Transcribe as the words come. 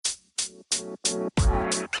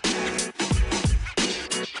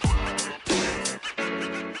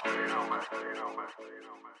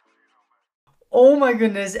Oh my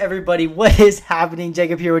goodness, everybody, what is happening?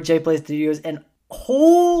 Jacob here with JPlay Studios, and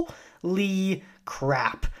holy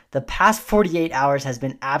crap, the past 48 hours has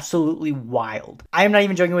been absolutely wild. I am not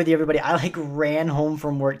even joking with you, everybody. I ran home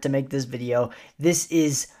from work to make this video.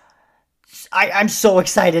 I'm so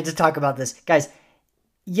excited to talk about this. Guys,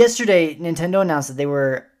 yesterday, Nintendo announced that they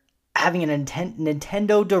were having a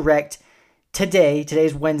Nintendo Direct today.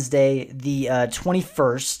 Today's Wednesday, the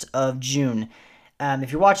 21st of June.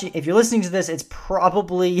 If you're listening to this, it's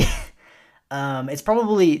probably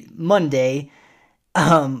Monday,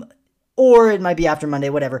 or it might be after Monday,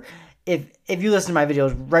 whatever. If you listen to my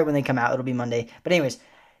videos right when they come out, it'll be Monday. But anyways,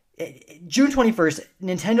 June 21st,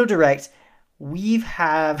 Nintendo Direct. We've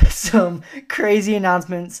have some crazy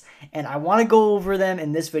announcements, and I want to go over them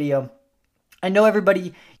in this video. I know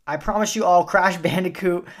everybody, I promise you all Crash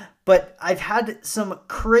Bandicoot, but I've had some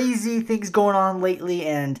crazy things going on lately,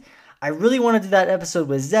 and I really want to do that episode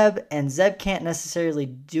with Zeb, and Zeb can't necessarily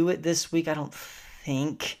do it this week. I don't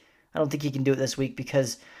think he can do it this week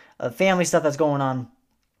because of family stuff that's going on.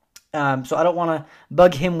 So I don't want to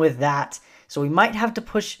bug him with that. So we might have to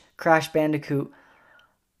push Crash Bandicoot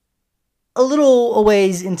a little a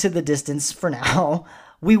ways into the distance for now.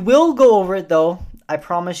 We will go over it though. I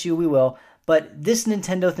promise you we will. But this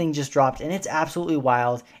Nintendo thing just dropped, and it's absolutely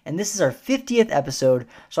wild. And this is our 50th episode.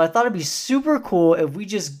 So I thought it'd be super cool if we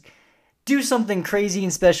just do something crazy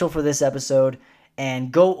and special for this episode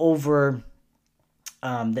and go over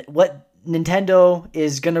what Nintendo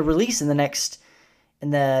is going to release in the next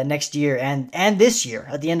year and this year,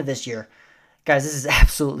 at the end of this year. Guys, this is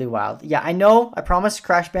absolutely wild. Yeah, I know. I promise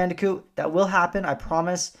Crash Bandicoot. That will happen. I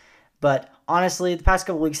promise. But honestly, the past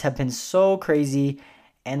couple weeks have been so crazy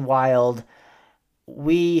and wild.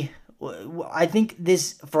 I think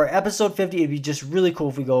this, for episode 50, it'd be just really cool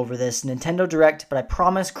if we go over this Nintendo Direct, but I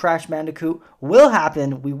promise Crash Bandicoot will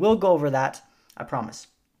happen. We will go over that. I promise.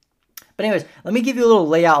 But anyways, let me give you a little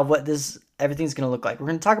layout of what everything's going to look like. We're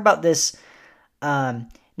going to talk about this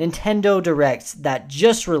Nintendo Direct that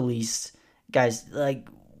just released. Guys, I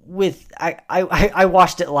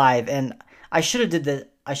watched it live, and I should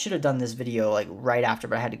have done this video right after,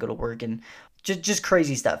 but I had to go to work, and just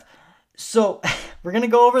crazy stuff. So we're going to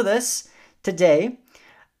go over this today.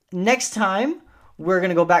 Next time, we're going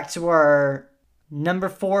to go back to our number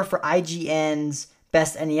 4 for IGN's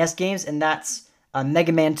best NES games, and that's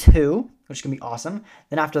Mega Man 2, which is going to be awesome.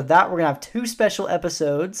 Then after that, we're going to have 2 special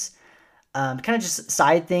episodes, kind of just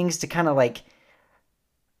side things to kind of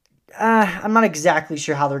I'm not exactly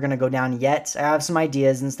sure how they're going to go down yet. I have some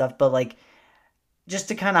ideas and stuff, but just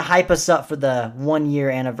to kind of hype us up for the 1-year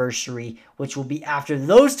anniversary, which will be after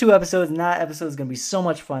those 2 episodes, and that episode is going to be so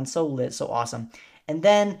much fun, so lit, so awesome. And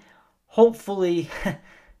then, hopefully,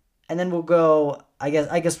 and then we'll go, I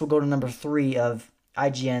guess we'll go to number 3 of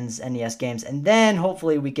IGN's NES games, and then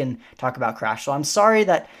hopefully we can talk about Crash. So I'm sorry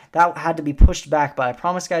that had to be pushed back, but I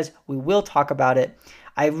promise, guys, we will talk about it.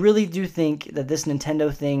 I really do think that this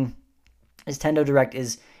Nintendo Direct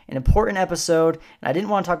is an important episode, and I didn't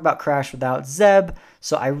want to talk about Crash without Zeb,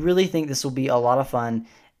 so I really think this will be a lot of fun,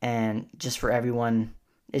 and just for everyone,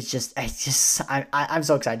 I'm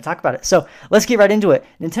so excited to talk about it. So let's get right into it.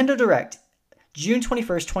 Nintendo Direct, June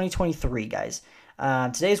 21st, 2023, guys.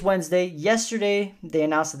 Today's Wednesday. Yesterday, they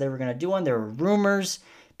announced that they were going to do one. There were rumors.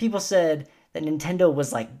 People said that Nintendo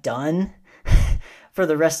was done for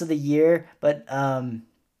the rest of the year, but no,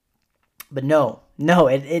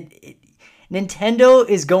 Nintendo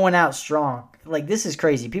is going out strong. This is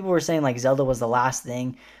crazy. People were saying Zelda was the last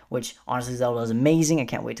thing, which honestly Zelda is amazing. I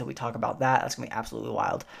can't wait till we talk about that. That's gonna be absolutely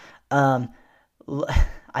wild. I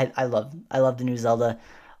love the new Zelda.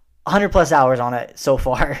 100 plus hours on it so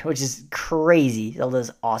far, which is crazy.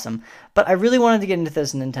 Zelda's awesome. But I really wanted to get into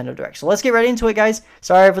this Nintendo Direct. So let's get right into it, guys.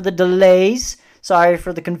 Sorry for the delays. Sorry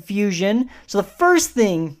for the confusion. So the first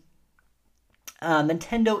thing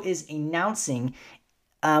Nintendo is announcing,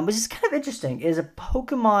 which is kind of interesting, is a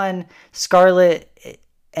Pokemon Scarlet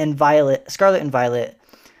and Violet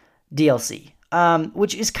DLC,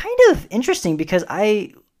 which is kind of interesting because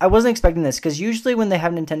I wasn't expecting this, because usually when they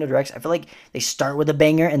have Nintendo Directs, I feel like they start with a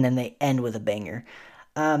banger and then they end with a banger.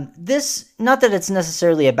 This, not that it's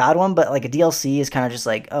necessarily a bad one, but a DLC is kind of just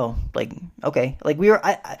okay. We were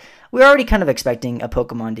already kind of expecting a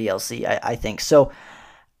Pokemon DLC, I think. So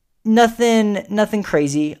nothing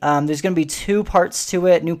crazy. There's going to be 2 parts to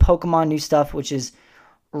it, new Pokemon, new stuff, which is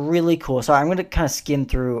really cool. So I'm going to kind of skim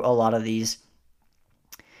through a lot of these.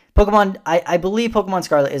 Pokemon, I believe Pokemon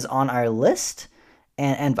Scarlet is on our list,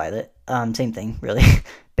 and Violet, same thing, really,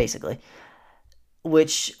 basically.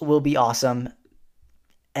 which will be awesome.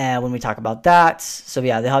 And when we talk about that, so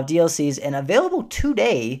yeah, they'll have DLCs and available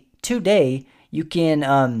today. You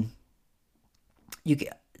can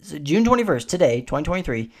so June 21st, today,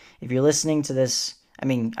 2023. If you're listening to this, I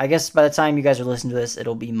mean, I guess by the time you guys are listening to this,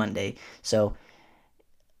 it'll be Monday. So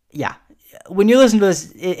yeah, when you listen to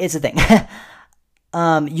this, it's a thing.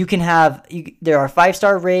 You can have there are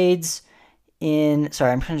 5-star raids in.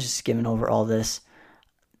 Sorry, I'm kind of just skimming over all this.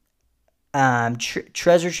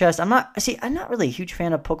 Treasure chest. I'm not really a huge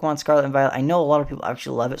fan of Pokemon Scarlet and Violet. I know a lot of people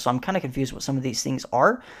actually love it, so I'm kind of confused what some of these things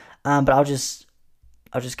are. But I'll just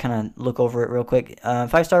kind of look over it real quick.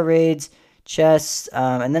 5-star raids, chests,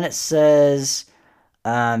 and then it says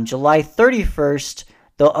July 31st.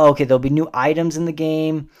 There'll be new items in the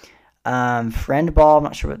game. Friend ball. I'm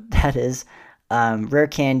not sure what that is. Rare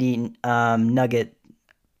candy, nugget,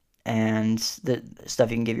 and the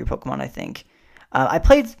stuff you can give your Pokemon. I think I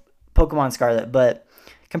played Pokemon Scarlet, but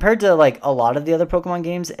compared to like a lot of the other Pokemon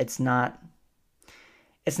games, it's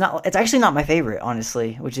actually not my favorite,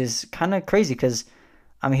 honestly, which is kind of crazy because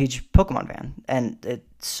I'm a huge Pokemon fan and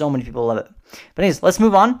so many people love it. But anyways, let's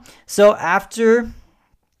move on. So after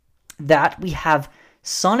that, we have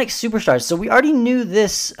Sonic Superstars. So we already knew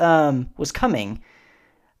this was coming.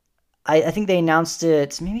 I think they announced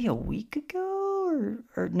it maybe a week ago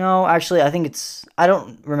or no, actually I think I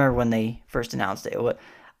don't remember when they first announced it.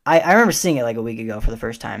 I remember seeing it like a week ago for the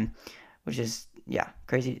first time, which is, yeah,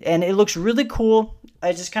 crazy. And it looks really cool.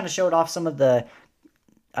 I just kind of showed off some of the,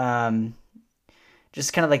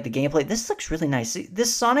 just kind of like the gameplay. This looks really nice.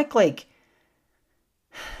 This Sonic 2D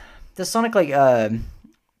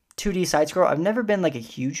side scroll, I've never been like a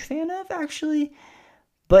huge fan of actually,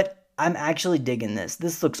 but I'm actually digging this.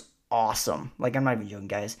 This looks awesome. Like, I'm not even joking,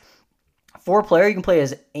 guys. 4-player, you can play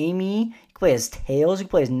as Amy, you can play as Tails, you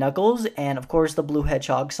can play as Knuckles, and of course the Blue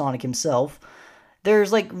Hedgehog, Sonic himself.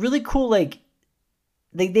 There's like really cool, like,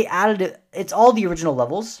 they added it, it's all the original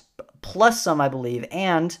levels, plus some, I believe,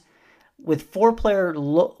 and with 4-player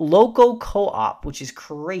local co-op, which is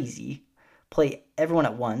crazy, play everyone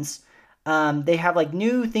at once. They have like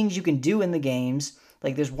new things you can do in the games.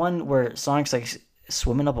 Like there's one where Sonic's like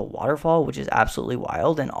swimming up a waterfall, which is absolutely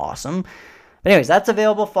wild and awesome. But anyways, that's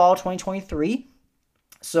available fall 2023.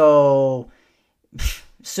 So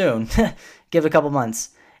soon. Give it a couple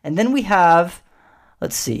months. And then we have,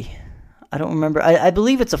 let's see. I don't remember. I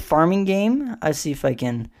believe it's a farming game. I see if I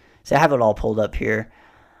can. See, I have it all pulled up here.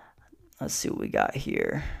 Let's see what we got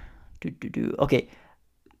here. Okay.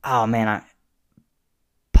 Oh man,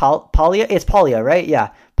 Palia. It's Palia, right?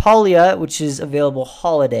 Yeah, Palia, which is available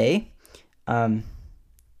holiday.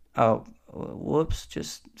 Oh, whoops!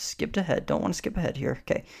 Just skipped ahead. Don't want to skip ahead here.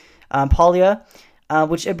 Okay. Palia,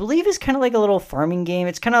 which I believe is kind of like a little farming game.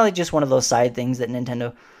 It's kind of like just one of those side things that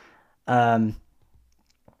Nintendo,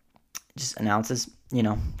 just announces. You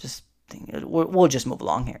know, just. We'll just move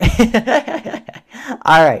along here.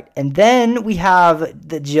 All right, and then we have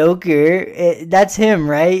the Joker. That's him,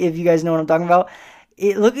 right? If you guys know what I'm talking about,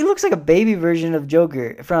 it looks like a baby version of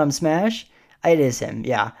Joker from Smash. It is him,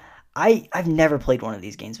 yeah. I've never played one of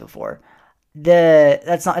these games before.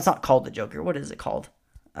 It's not called the Joker. What is it called?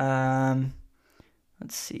 Let's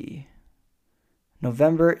see.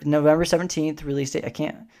 November 17th release date. I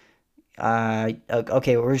can't.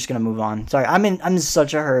 Okay, we're just gonna move on. Sorry, I'm in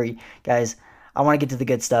such a hurry, guys. I want to get to the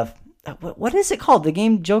good stuff. What is it called? The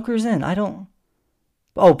game Joker's in? I don't.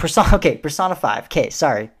 Oh, Persona. Okay, Persona 5. Okay,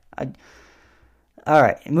 sorry. All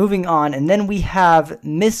right, moving on, and then we have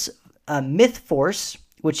Myth Force,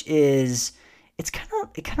 which is it kind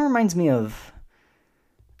of reminds me of.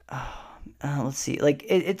 Let's see, like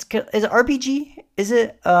is it RPG? Is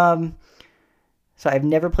it So I've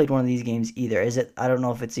never played one of these games either. I don't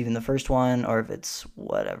know if it's even the first one or if it's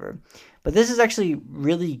whatever. But this is actually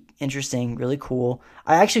really interesting, really cool.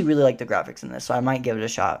 I actually really like the graphics in this, so I might give it a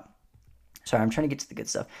shot. Sorry, I'm trying to get to the good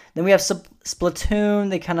stuff. Then we have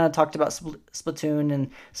Splatoon. They kind of talked about Splatoon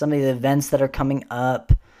and some of the events that are coming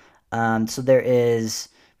up. So there is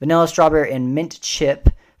vanilla, strawberry, and mint chip.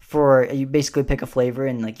 You basically pick a flavor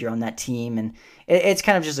and like you're on that team, and it's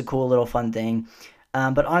kind of just a cool little fun thing.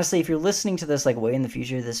 But honestly, if you're listening to this like way in the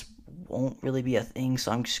future, this won't really be a thing,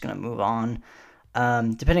 so I'm just going to move on,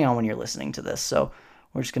 depending on when you're listening to this. So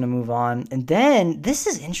we're just going to move on. And then, this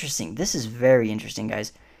is interesting. This is very interesting,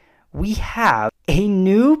 guys. We have a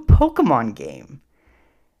new Pokemon game.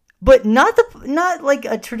 But not like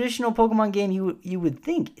a traditional Pokemon game you would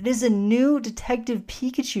think. It is a new Detective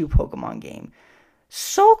Pikachu Pokemon game.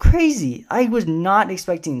 So crazy. I was not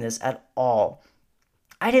expecting this at all.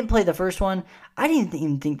 I didn't play the first one. I didn't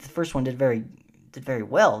even think the first one did very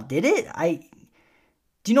well. Did it?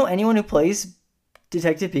 Do you know anyone who plays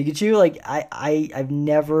Detective Pikachu. Like I've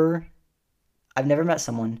never met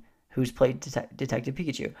someone who's played Detective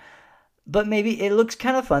Pikachu. But maybe it looks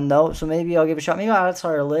kind of fun though, so maybe I'll give it a shot. Maybe I'll add it to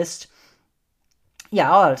our list.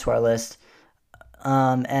 Yeah, I'll add it to our list.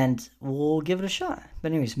 And we'll give it a shot.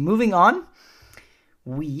 But anyways, moving on.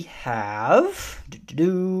 We have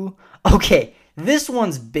okay, this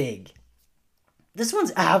one's big. This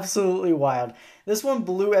one's absolutely wild. This one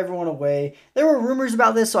blew everyone away. There were rumors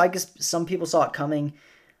about this, so I guess some people saw it coming.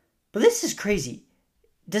 But this is crazy.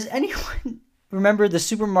 Does anyone remember the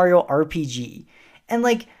Super Mario RPG? And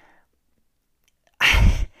like,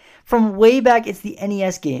 from way back, it's the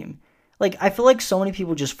NES game. Like, I feel like so many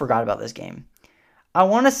people just forgot about this game. I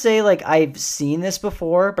want to say, like, I've seen this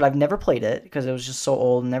before, but I've never played it because it was just so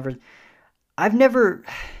old.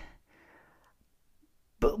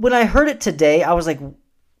 But when I heard it today, I was like,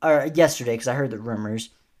 or yesterday, because I heard the rumors,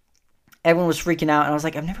 everyone was freaking out, and I was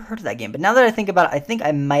like, I've never heard of that game. But now that I think about it, I think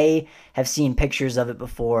I may have seen pictures of it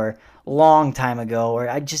before, long time ago, or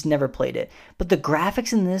I just never played it. But the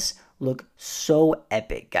graphics in this look so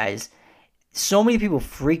epic, guys. So many people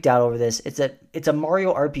freaked out over this. It's a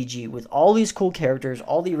Mario RPG with all these cool characters,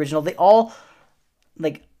 all the original. They all,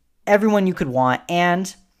 like, everyone you could want,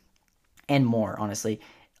 and more, honestly.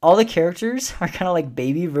 All the characters are kind of like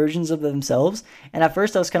baby versions of themselves. And at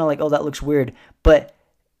first I was kind of like, oh, that looks weird. But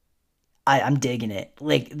I'm digging it.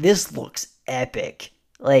 Like, this looks epic.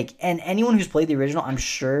 Like, and anyone who's played the original, I'm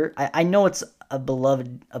sure, I know it's a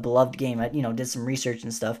beloved game. I, did some research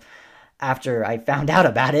and stuff after I found out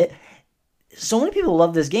about it. So many people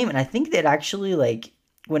love this game, and I think that actually, like,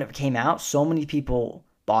 when it came out, so many people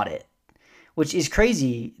bought it, which is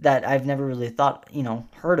crazy that I've never really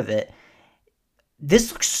heard of it.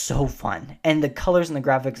 This looks so fun, and the colors and the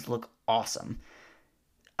graphics look awesome.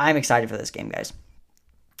 I'm excited for this game, guys.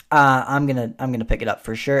 I'm gonna pick it up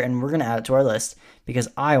for sure, and we're gonna add it to our list because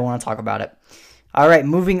I want to talk about it. All right,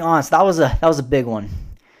 moving on. So that was a big one.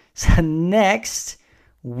 So next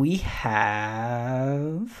we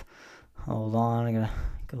have. Hold on, I'm gonna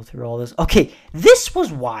go through all this. Okay, this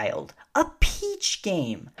was wild. A Peach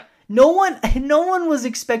game. No one was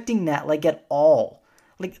expecting that, like, at all.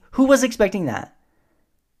 Like, who was expecting that?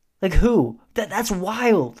 Like, who? That's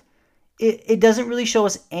wild. It doesn't really show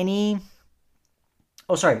us any.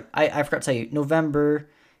 Oh, sorry, I forgot to tell you.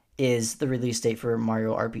 November is the release date for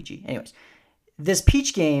Mario RPG. Anyways, this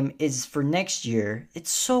Peach game is for next year.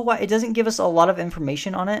 It's so wild. It doesn't give us a lot of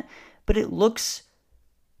information on it, but it looks.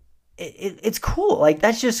 It's cool. Like,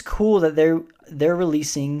 that's just cool that they're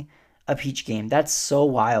releasing a Peach game. That's so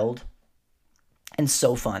wild and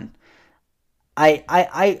so fun.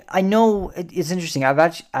 I know it's interesting.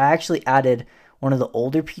 I actually added one of the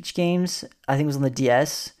older Peach games. I think it was on the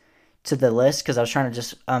DS to the list because I was trying to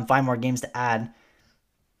just find more games to add.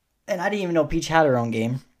 And I didn't even know Peach had her own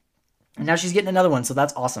game. And now she's getting another one, so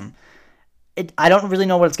that's awesome. I don't really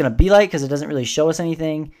know what it's going to be like because it doesn't really show us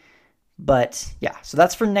anything. But yeah, so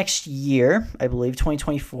that's for next year, I believe,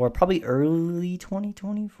 2024, probably early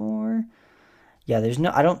 2024. Yeah,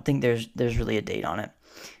 I don't think there's really a date on it.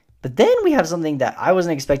 But then we have something that I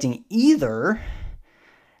wasn't expecting either.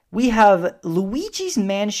 We have Luigi's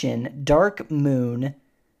Mansion Dark Moon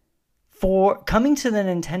coming to the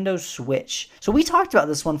Nintendo Switch. So we talked about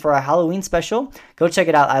this one for our Halloween special. Go check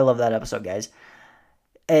it out. I love that episode, guys.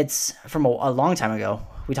 It's from a long time ago.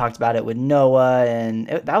 We talked about it with Noah, and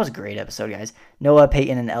that was a great episode, guys. Noah,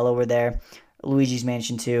 Peyton, and Ella were there. Luigi's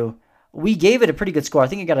Mansion 2. We gave it a pretty good score. I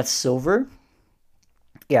think it got a silver.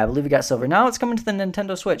 Yeah, I believe it got silver. Now it's coming to the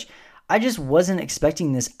Nintendo Switch. I just wasn't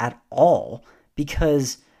expecting this at all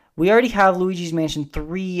because we already have Luigi's Mansion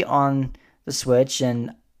 3 on the Switch,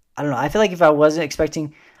 and I don't know. I feel like if I wasn't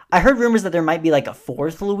expecting... I heard rumors that there might be like a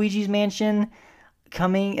fourth Luigi's Mansion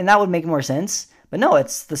coming, and that would make more sense. But no,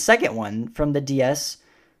 it's the second one from the DS.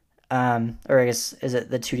 Or I guess, is it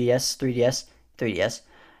the 2DS, 3DS? 3DS.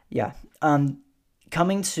 Yeah.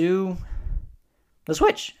 Coming to the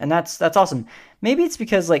Switch, and that's awesome. Maybe it's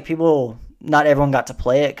because, like, not everyone got to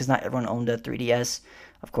play it because not everyone owned a 3DS,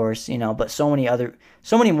 of course, but so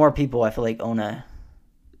many more people I feel like own a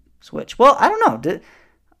Switch. Well, I don't know.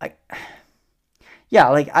 I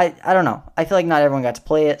don't know. I feel like not everyone got to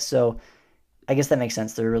play it, so I guess that makes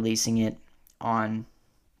sense. They're releasing it on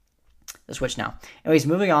the Switch now. Anyways,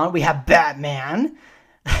 moving on, we have Batman.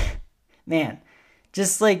 Man,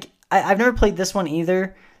 just like I've never played this one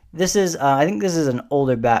either. This is I think this is an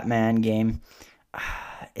older Batman game.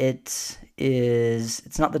 It's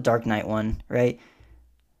not the Dark Knight one, right?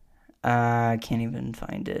 I can't even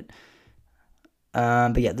find it.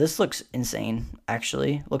 But yeah, this looks insane,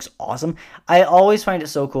 actually. Looks awesome. I always find it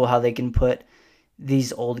so cool how they can put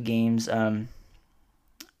these old games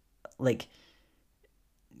like,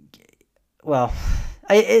 well,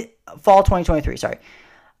 fall 2023. Sorry,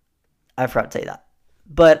 I forgot to say that.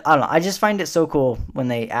 But I don't know. I just find it so cool when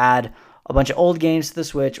they add a bunch of old games to the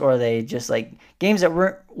Switch, or they just like games that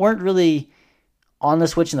weren't really on the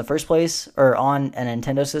Switch in the first place, or on a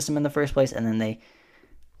Nintendo system in the first place, and then they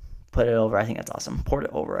put it over. I think that's awesome. Port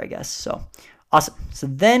it over, I guess. So awesome. So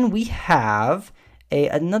then we have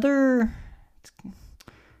another.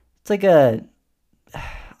 It's like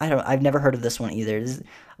I've never heard of this one either. This is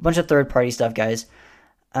a bunch of third-party stuff, guys.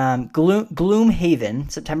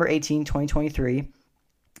 Gloomhaven, September 18, 2023.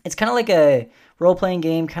 It's kind of like a role-playing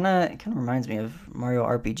game. Kind of reminds me of Mario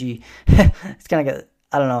RPG. It's kind of like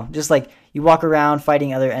I don't know, just like you walk around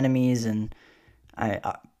fighting other enemies, and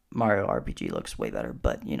Mario RPG looks way better,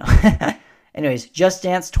 but you know. Anyways, Just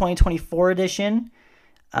Dance 2024 edition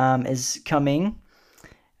is coming.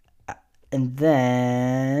 And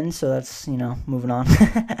then, so that's, moving on.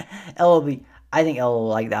 LLB, I think Ella will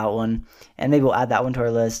like that one. And maybe we'll add that one to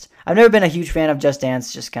our list. I've never been a huge fan of Just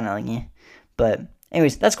Dance, just kind of like, eh. But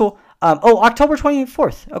anyways, that's cool. October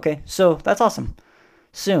 24th. Okay, so that's awesome.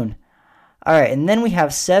 Soon. All right, and then we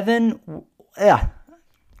have 7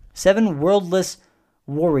 Wordless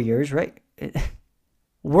Warriors, right?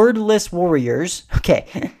 Wordless Warriors.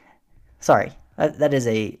 Okay. Sorry. That is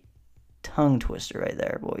a tongue twister right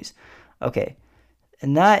there, boys. Okay.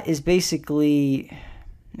 And that is basically,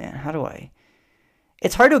 man, how do I?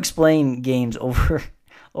 It's hard to explain games over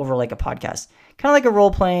like a podcast. Kind of like a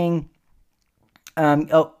role-playing,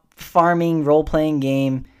 farming role-playing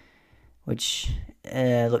game, which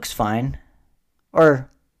looks fine.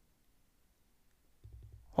 Or,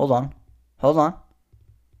 hold on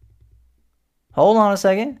a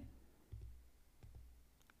second.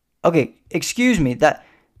 Okay, excuse me. That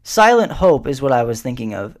Silent Hope is what I was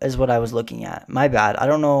thinking of, is what I was looking at. My bad. I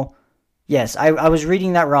don't know. Yes, I was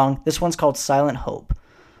reading that wrong. This one's called Silent Hope.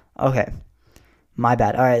 Okay. My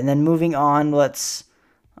bad. All right, and then moving on,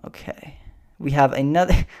 okay. We have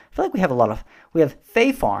another, I feel like we have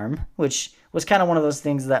Fae Farm, which was kind of one of those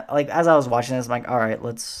things that, like, as I was watching this, I'm like, all right,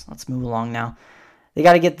 let's move along now. They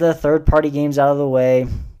got to get the third-party games out of the way.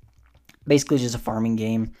 Basically just a farming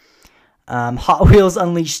game. Hot Wheels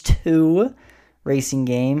Unleashed 2 racing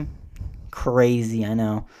game. Crazy, I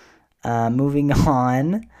know. Moving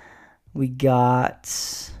on, we got,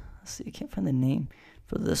 let's see, I can't find the name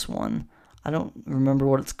for this one. I don't remember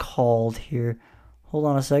what it's called here. Hold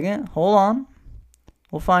on a second. Hold on.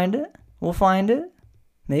 We'll find it.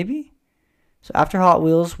 Maybe. So after Hot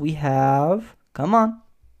Wheels, we have, come on.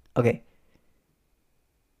 Okay.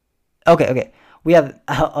 We have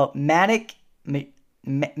Manic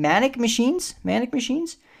Machines.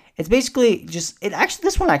 It's basically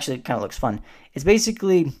this one actually kind of looks fun. It's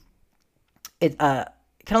basically, it kind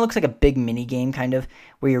of looks like a big mini game, kind of,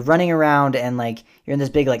 where you're running around and like you're in this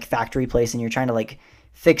big like factory place, and you're trying to like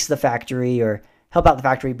fix the factory or help out the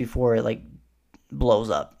factory before it like blows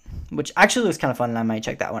up, which actually looks kind of fun, and I might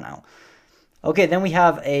check that one out. Okay, then we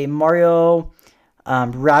have a Mario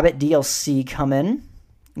Rabbit DLC coming,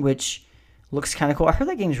 which looks kind of cool. I heard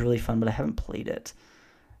that game's really fun, but I haven't played it.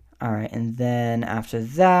 All right, and then after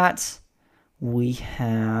that, we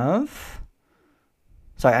have...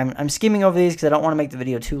 Sorry, I'm skimming over these because I don't want to make the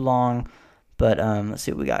video too long, but let's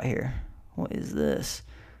see what we got here. What is this?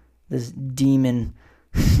 This demon...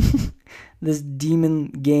 this demon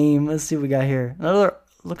game. Let's see what we got here.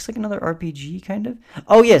 Looks like another RPG, kind of.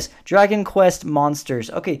 Oh, yes, Dragon Quest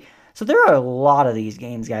Monsters. Okay, so there are a lot of these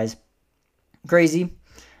games, guys. Crazy.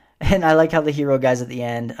 And I like how the hero guys at the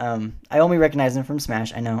end, I only recognize them from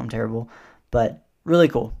Smash. I know, I'm terrible. But really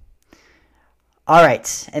cool. All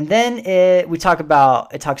right. And then it talks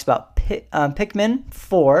about Pikmin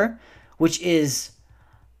 4, which is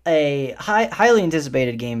a highly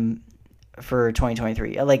anticipated game for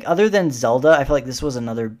 2023. Like, other than Zelda, I feel like this was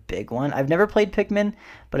another big one. I've never played Pikmin,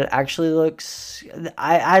 but it actually looks...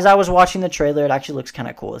 as I was watching the trailer, it actually looks kind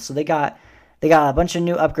of cool. So they got a bunch of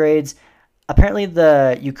new upgrades. Apparently,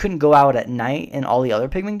 you couldn't go out at night in all the other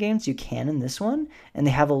Pikmin games. You can in this one. And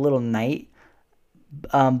they have a little night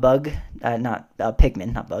bug.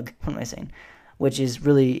 Pikmin, not bug. What am I saying? Which is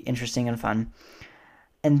really interesting and fun.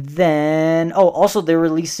 And then... Oh, also, they're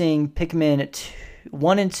releasing Pikmin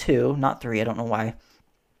 1 and 2. Not 3. I don't know why.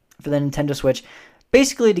 For the Nintendo Switch.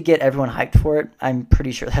 Basically, to get everyone hyped for it. I'm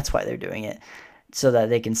pretty sure that's why they're doing it. So that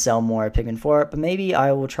they can sell more Pikmin 4. But maybe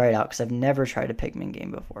I will try it out, because I've never tried a Pikmin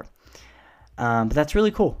game before. But that's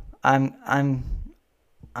really cool. I'm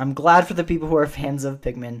glad for the people who are fans of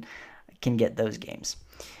Pikmin can get those games.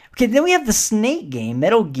 Okay, then we have the Snake game,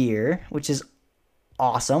 Metal Gear, which is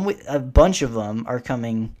awesome. A bunch of them are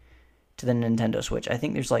coming to the Nintendo Switch. I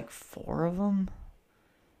think there's like 4 of them.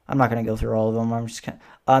 I'm not going to go through all of them. I'm just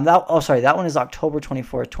that one is October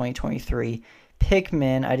 24th, 2023.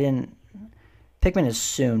 Pikmin is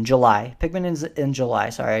soon, July. Pikmin is in July.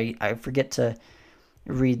 Sorry, I forget to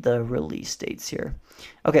read the release dates here.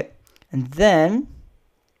 Okay, and then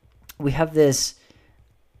we have this.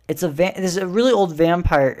 This is a really old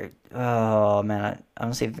vampire. Oh man, I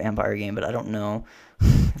don't say vampire game, but I don't know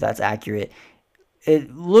if that's accurate.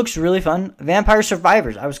 It looks really fun. Vampire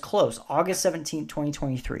Survivors. I was close. August 17th,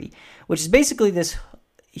 2023, which is basically this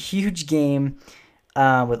huge game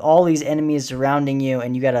with all these enemies surrounding you,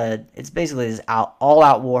 and it's basically this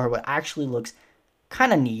all-out war, what actually looks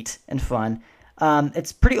kind of neat and fun.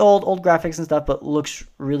 It's pretty old graphics and stuff, but looks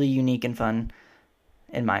really unique and fun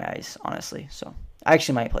in my eyes, honestly. So I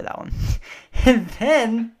actually might play that one. And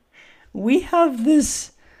then we have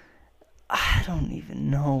this. I don't even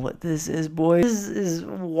know what this is, boys. This is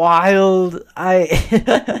wild.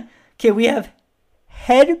 Okay, we have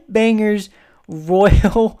Headbangers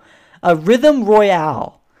Rhythm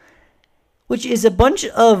Royale, which is a bunch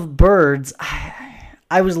of birds.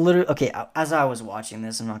 I was literally, okay, as I was watching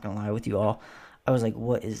this, I'm not going to lie with you all, I was like,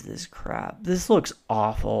 what is this crap? This looks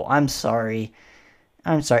awful. I'm sorry.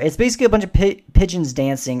 It's basically a bunch of pigeons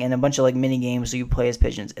dancing and a bunch of like mini games so you play as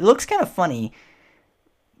pigeons. It looks kind of funny,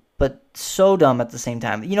 but so dumb at the same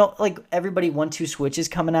time. You know, like everybody 1-2 Switch is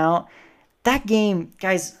coming out. That game,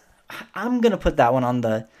 guys, I'm going to put that one on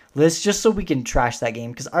the list just so we can trash that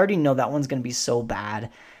game because I already know that one's going to be so bad.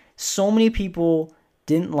 So many people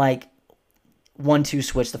didn't like 1-2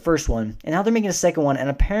 Switch, the first one, and now they're making a second one, and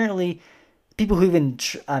apparently people who even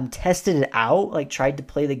tested it out, like tried to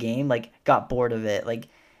play the game, like got bored of it, like,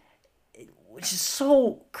 which is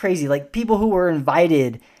so crazy. Like people who were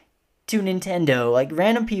invited to Nintendo, like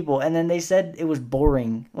random people, and then they said it was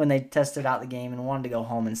boring when they tested out the game and wanted to go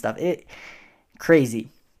home and stuff. Crazy.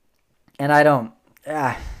 And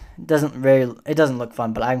it doesn't look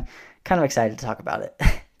fun, but I'm kind of excited to talk about it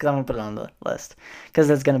because I'm gonna put it on the list because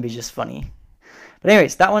it's gonna be just funny. But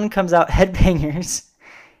anyways, that one comes out. Headbangers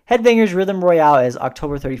Rhythm Royale is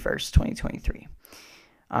October 31st, 2023.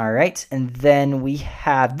 All right, and then we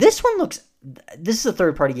have this is a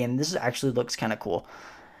third-party game. This actually looks kind of cool.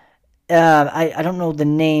 I don't know the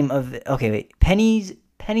name of it. Okay, wait.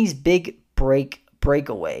 Penny's Big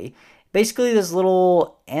Breakaway. Basically, this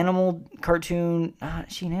little animal cartoon.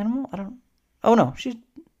 Is she an animal? Oh no, she's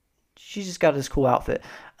just got this cool outfit.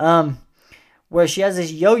 Where she has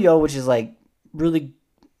this yo-yo, which is like really,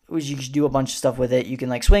 which you can do a bunch of stuff with it. You can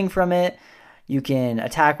like swing from it. You can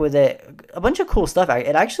attack with it. A bunch of cool stuff.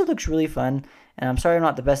 It actually looks really fun. And I'm sorry I'm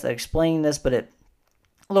not the best at explaining this, but a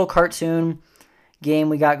little cartoon game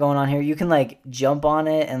we got going on here. You can like jump on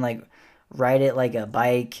it and like ride it like a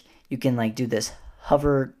bike. You can like do this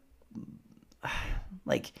hover,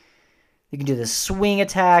 like you can do this swing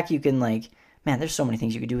attack. You can like, man, there's so many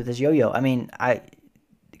things you can do with this yo-yo. I mean,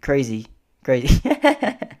 crazy.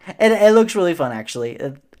 And it looks really fun actually.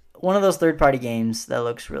 One of those third-party games that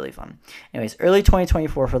looks really fun. Anyways, early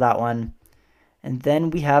 2024 for that one. And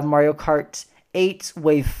then we have Mario Kart 8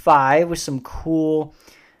 Wave 5 with some cool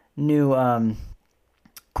new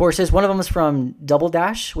courses. One of them is from Double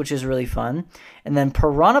Dash, which is really fun. And then not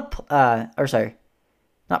Piranha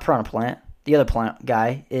Plant. The other plant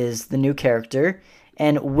guy is the new character.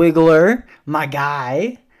 And Wiggler, my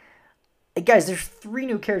guy. Guys, there's 3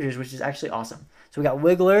 new characters, which is actually awesome. So we got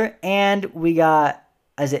Wiggler, and we got,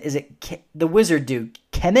 the wizard dude?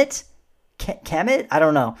 Kemet? Kemet? I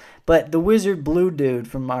don't know. But the wizard blue dude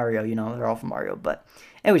from Mario, they're all from Mario. But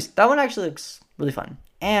anyways, that one actually looks really fun.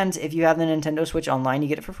 And if you have the Nintendo Switch online, you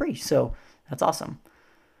get it for free. So that's awesome.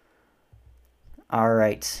 All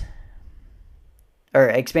right. Or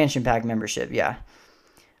expansion pack membership, yeah.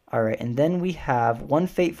 All right, and then we have One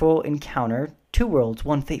Fateful Encounter, Two Worlds,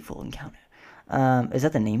 One Fateful Encounter. Is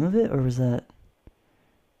that the name of it, or was that?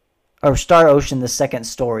 Or Star Ocean: The Second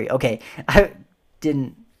Story. Okay, I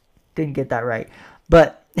didn't get that right,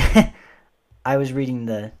 but I was reading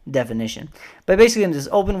the definition. But basically, in this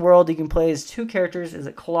open world, you can play as 2 characters. Is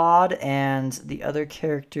it Claude and the other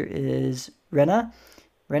character is Rena?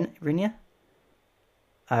 Renia?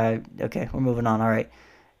 Okay, we're moving on. All right.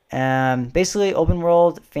 Basically, open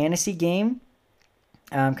world fantasy game.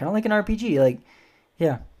 Kind of like an RPG. Like,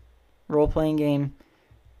 yeah, role playing game.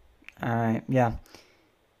 All right, yeah.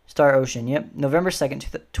 Star Ocean. Yep, November 2nd,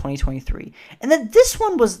 2023. And then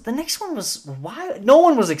the next one was why no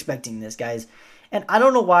one was expecting this, guys. And I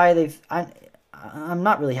don't know why I'm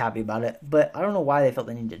not really happy about it, but I don't know why they felt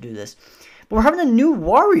they needed to do this. But we're having a new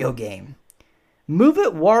Wario game. Move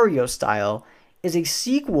It Wario Style is a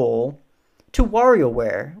sequel to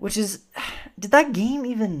WarioWare, which is, did that game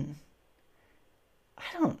even,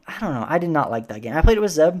 I don't know. I did not like that game. I played it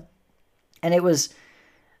with Zeb, and it was,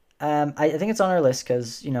 I think it's on our list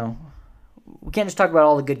because, you know, we can't just talk about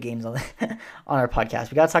all the good games on on our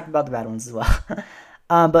podcast. We got to talk about the bad ones as well.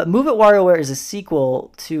 But Move It WarioWare is a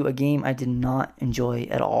sequel to a game I did not enjoy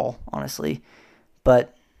at all, honestly.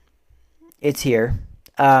 But it's here.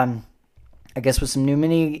 I guess with some new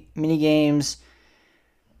mini games.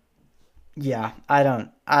 Yeah, I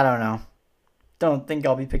don't know. Don't think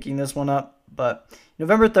I'll be picking this one up. But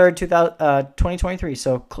November 3rd, 2023.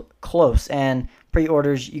 So close. And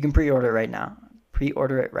pre-orders, you can pre-order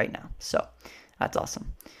it right now. So that's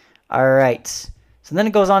awesome. All right. So then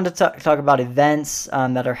it goes on to talk about events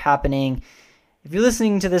that are happening. If you're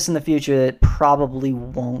listening to this in the future, it probably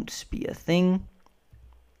won't be a thing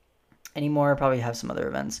anymore. Probably have some other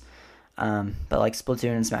events. But like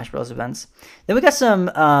Splatoon and Smash Bros. Events. Then we got some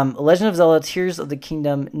Legend of Zelda Tears of the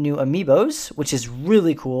Kingdom new amiibos, which is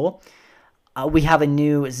really cool. We have a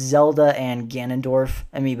new Zelda and Ganondorf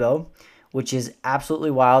amiibo, which is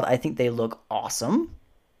absolutely wild. I think they look awesome.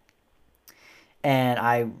 And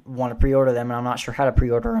I want to pre-order them, and I'm not sure how to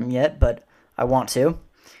pre-order them yet, but I want to.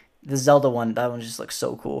 The Zelda one, that one just looks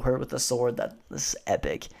so cool. Her with the sword, this is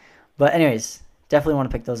epic. But anyways, definitely want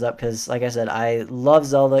to pick those up because, like I said, I love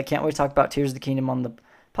Zelda. Can't wait to talk about Tears of the Kingdom on the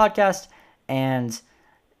podcast. And,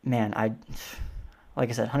 man, like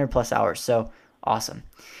I said, 100 plus hours, so awesome.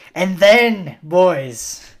 And then,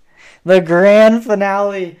 boys, the grand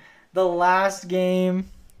finale, the last game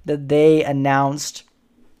that they announced.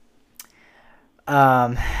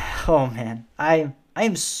 Oh man, I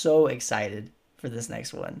am so excited for this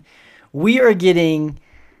next one. We are getting.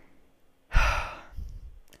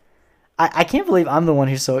 I can't believe I'm the one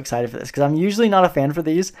who's so excited for this because I'm usually not a fan for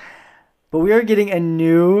these, but we are getting a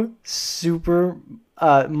new Super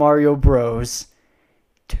Mario Bros.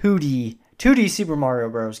 2D Super Mario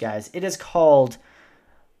Bros. Guys. It is called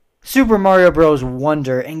Super Mario Bros.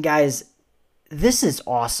 Wonder, and guys, this is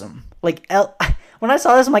awesome. Like when I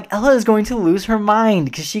saw this, I'm like, Ella is going to lose her mind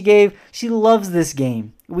because she loves this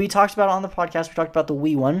game. We talked about it on the podcast. We talked about the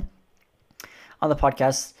Wii one on the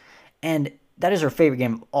podcast, and that is her favorite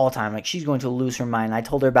game of all time. Like, she's going to lose her mind. I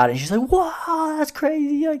told her about it, and she's like, wow, that's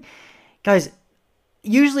crazy. Like, guys,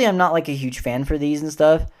 usually I'm not like a huge fan for these and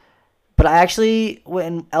stuff, but I actually,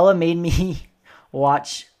 when Ella made me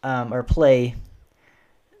watch or play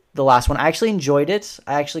the last one, I actually enjoyed it.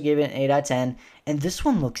 I actually gave it an 8 out of 10, and this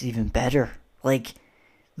one looks even better. Like,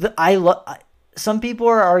 some people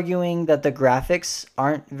are arguing that the graphics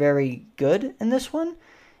aren't very good in this one.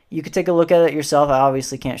 You could take a look at it yourself. I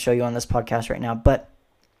obviously can't show you on this podcast right now, but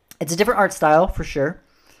it's a different art style for sure.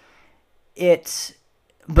 But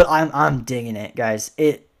I'm digging it, guys.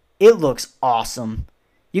 It looks awesome.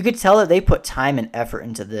 You could tell that they put time and effort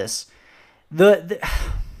into this.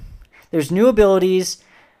 There's new abilities.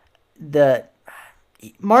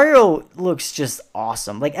 Mario looks just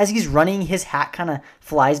awesome. Like, as he's running, his hat kind of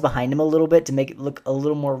flies behind him a little bit to make it look a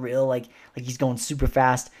little more real, like he's going super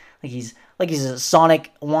fast, like he's a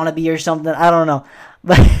Sonic wannabe or something. I don't know,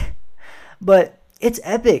 but it's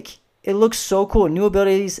epic. It looks so cool. New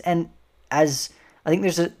abilities, and as I think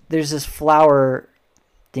there's this flower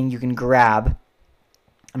thing you can grab.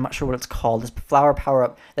 I'm not sure what it's called. This flower power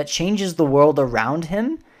up that changes the world around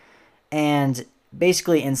him, and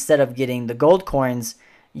basically, instead of getting the gold coins,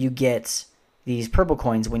 you get these purple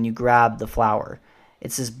coins when you grab the flower.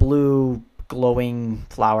 It's this blue glowing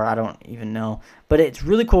flower. I don't even know. But it's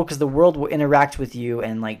really cool because the world will interact with you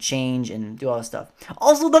and like change and do all this stuff.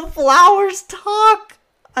 Also, the flowers talk.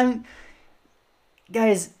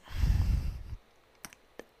 Guys,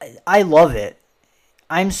 I love it.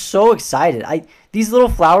 I'm so excited. These little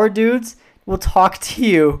flower dudes will talk to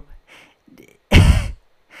you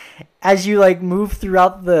as you like move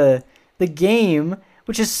throughout the game,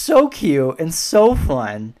 which is so cute and so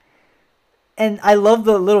fun. And I love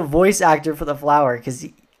the little voice actor for the flower because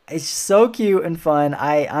it's so cute and fun.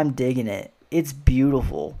 I'm digging it. It's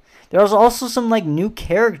beautiful. There's also some like new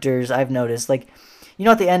characters I've noticed. Like, you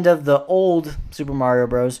know, at the end of the old Super Mario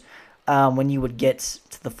Bros., when you would get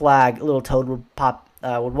to the flag, a little Toad would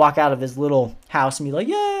would walk out of his little house and be like,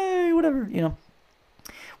 "Yay!" Whatever, you know.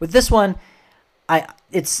 With this one,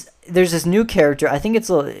 there's this new character. I think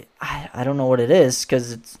I don't know what it is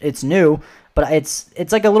because it's new, but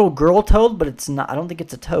it's like a little girl Toad, but it's not. I don't think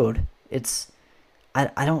it's a Toad.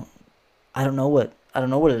 I don't know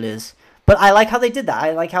what it is. But I like how they did that.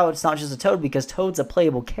 I like how it's not just a Toad because Toad's a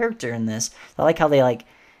playable character in this. I like how they like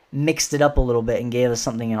mixed it up a little bit and gave us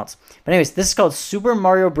something else. But anyways, this is called Super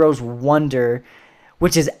Mario Bros. Wonder,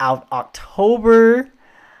 which is out October.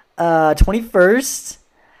 21st,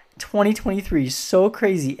 2023. So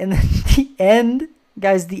crazy. And then the end,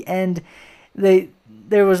 guys, the end,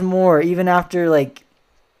 there was more. Even after, like,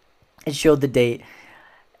 it showed the date.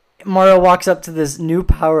 Mario walks up to this new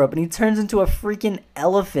power-up, and he turns into a freaking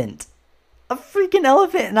elephant. A freaking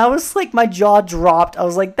elephant. And I was like, my jaw dropped. I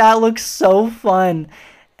was like, that looks so fun.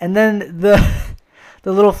 And then the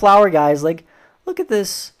little flower guy is like, look at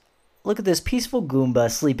this peaceful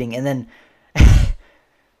Goomba sleeping. And then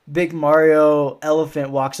big Mario elephant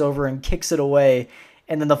walks over and kicks it away.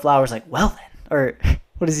 And then the flower's like, well then. Or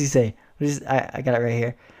what does he say? I got it right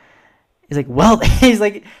here. He's like, well, he's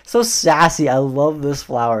like so sassy. I love this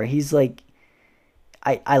flower. He's like,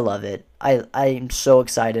 I love it. I'm so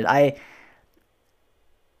excited. I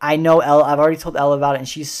know Elle. I've already told Elle about it, and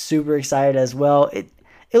she's super excited as well. It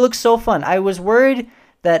looks so fun. I was worried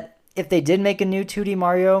that if they did make a new 2D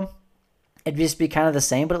Mario, it'd just be kind of the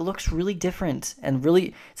same, but it looks really different and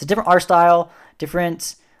really, it's a different art style,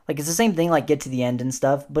 different, like it's the same thing, like Get to the End and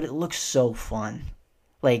stuff, but it looks so fun.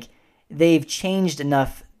 Like they've changed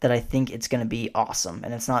enough that I think it's going to be awesome.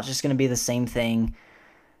 And it's not just going to be the same thing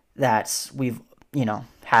that we've,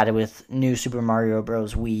 had with New Super Mario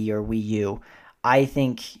Bros. Wii or Wii U. I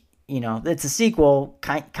think, it's a sequel,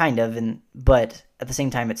 kind of, but at the same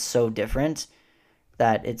time, it's so different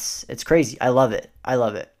that it's crazy. I love it.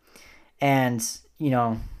 And,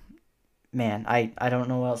 man, I don't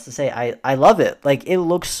know what else to say. I love it. Like, it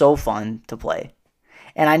looks so fun to play.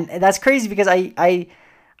 And that's crazy because I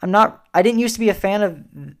didn't used to be a fan of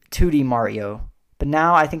 2D Mario, but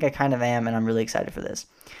now I think I kind of am, and I'm really excited for this.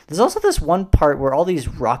 There's also this one part where all these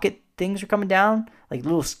rocket things are coming down, like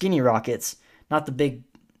little skinny rockets, not the big,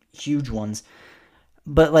 huge ones.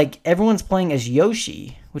 But, like, everyone's playing as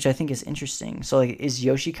Yoshi, which I think is interesting. So, like, is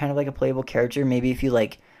Yoshi kind of like a playable character? Maybe if you,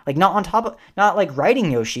 like not on top of, not, like,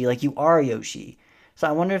 riding Yoshi, like, you are Yoshi. So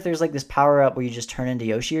I wonder if there's, like, this power-up where you just turn into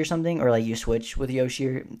Yoshi or something, or, like, you switch with Yoshi.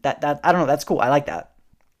 Or that I don't know, that's cool. I like that.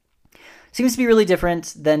 Seems to be really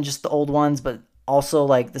different than just the old ones, but also,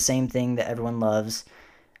 like, the same thing that everyone loves.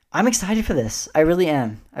 I'm excited for this. I really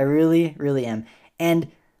am. I really, really am.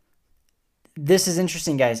 And this is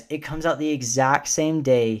interesting, guys. It comes out the exact same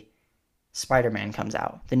day Spider-Man comes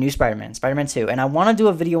out. The new Spider-Man 2. And I want to do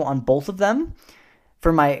a video on both of them.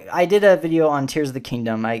 I did a video on Tears of the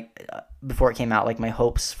Kingdom before it came out, like my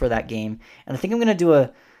hopes for that game. And I think I'm going to do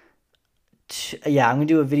I'm going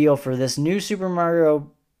to do a video for this new Super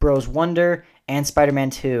Mario Bros. Wonder and Spider-Man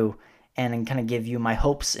 2, and then kind of give you my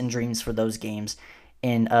hopes and dreams for those games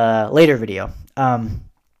in a later video.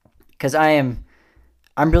 Because I'm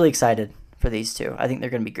really excited for these two. I think they're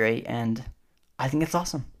going to be great, and I think it's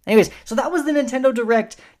awesome. Anyways, so that was the Nintendo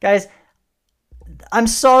Direct, guys. I'm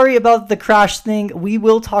sorry about the crash thing. We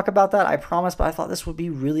will talk about that, I promise, but I thought this would be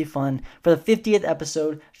really fun for the 50th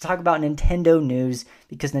episode to talk about Nintendo news,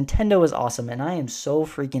 because Nintendo is awesome, and I am so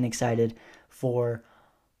freaking excited for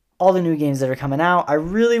all the new games that are coming out. I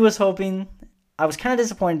really was hoping, I was kind of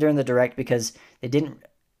disappointed during the Direct because they didn't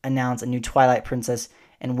announce a new Twilight Princess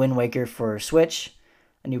and Wind Waker for Switch,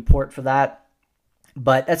 a new port for that.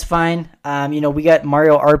 But that's fine. We got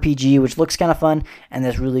Mario RPG, which looks kind of fun, and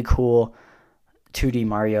this really cool 2D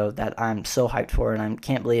Mario that I'm so hyped for, and I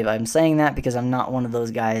can't believe I'm saying that because I'm not one of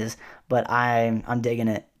those guys, but I'm digging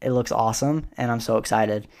it. It looks awesome, and I'm so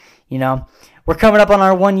excited. We're coming up on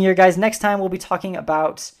our 1 year, guys. Next time we'll be talking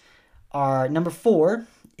about our number 4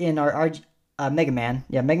 in our Mega Man.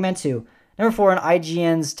 Yeah, Mega Man 2. Number 4 in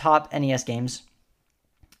IGN's top NES games.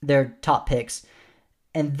 Their top picks.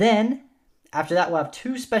 And then, after that, we'll have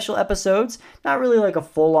 2 special episodes. Not really like a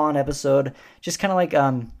full-on episode. Just kind of like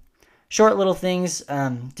short little things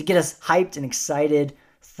to get us hyped and excited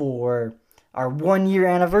for our 1 year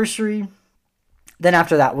anniversary. Then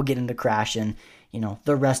after that, we'll get into Crash and,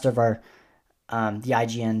 the rest of our the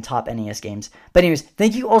IGN top NES games. But anyways,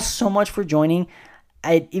 thank you all so much for joining.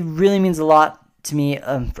 It really means a lot to me.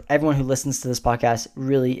 For everyone who listens to this podcast,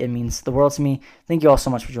 really, it means the world to me. Thank you all so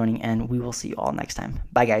much for joining, and we will see you all next time.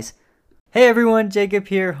 Bye, guys. Hey everyone, Jacob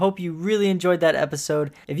here. Hope you really enjoyed that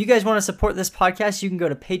episode. If you guys want to support this podcast, you can go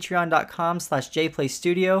to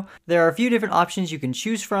patreon.com/jplaystudio. There are a few different options you can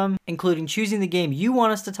choose from, including choosing the game you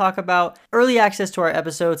want us to talk about, early access to our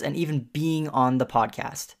episodes, and even being on the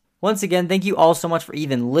podcast. Once again, thank you all so much for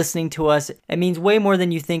even listening to us. It means way more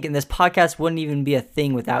than you think, and this podcast wouldn't even be a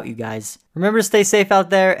thing without you guys. Remember to stay safe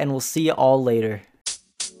out there, and we'll see you all later.